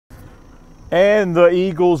And the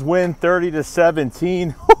Eagles win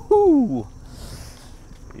 30-17. Woo-hoo.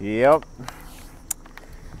 Yep.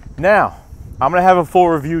 Now, I'm going to have a full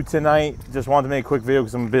review tonight. Just wanted to make a quick video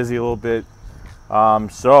because I'm busy a little bit.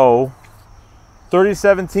 So,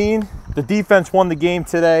 30-17. The defense won the game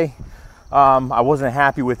today. I wasn't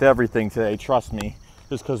happy with everything today, trust me.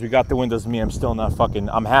 Just because we got the win doesn't mean I'm still not fucking...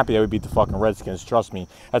 I'm happy that we beat the fucking Redskins, trust me.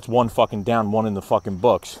 That's one fucking down, one in the fucking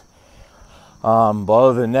books. But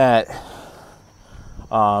other than that,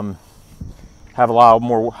 have a lot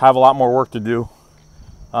more work to do.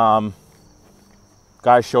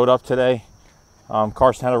 Guys showed up today.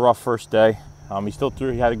 Carson had a rough first day. He still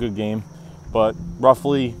threw. He had a good game, but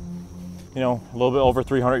roughly, a little bit over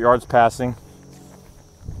 300 yards passing.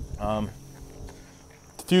 A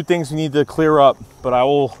few things we need to clear up, but I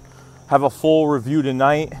will have a full review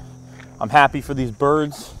tonight. I'm happy for these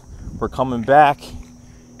birds. We're coming back,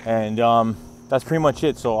 and that's pretty much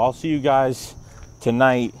it. So I'll see you guys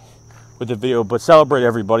tonight with the video. But celebrate,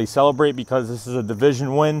 everybody. Celebrate because this is a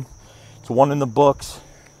division win. It's one in the books.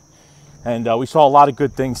 And we saw a lot of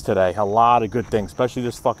good things today. A lot of good things, especially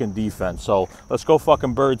this fucking defense. So let's go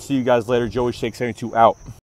fucking birds. See you guys later. Joey Shake 72 out.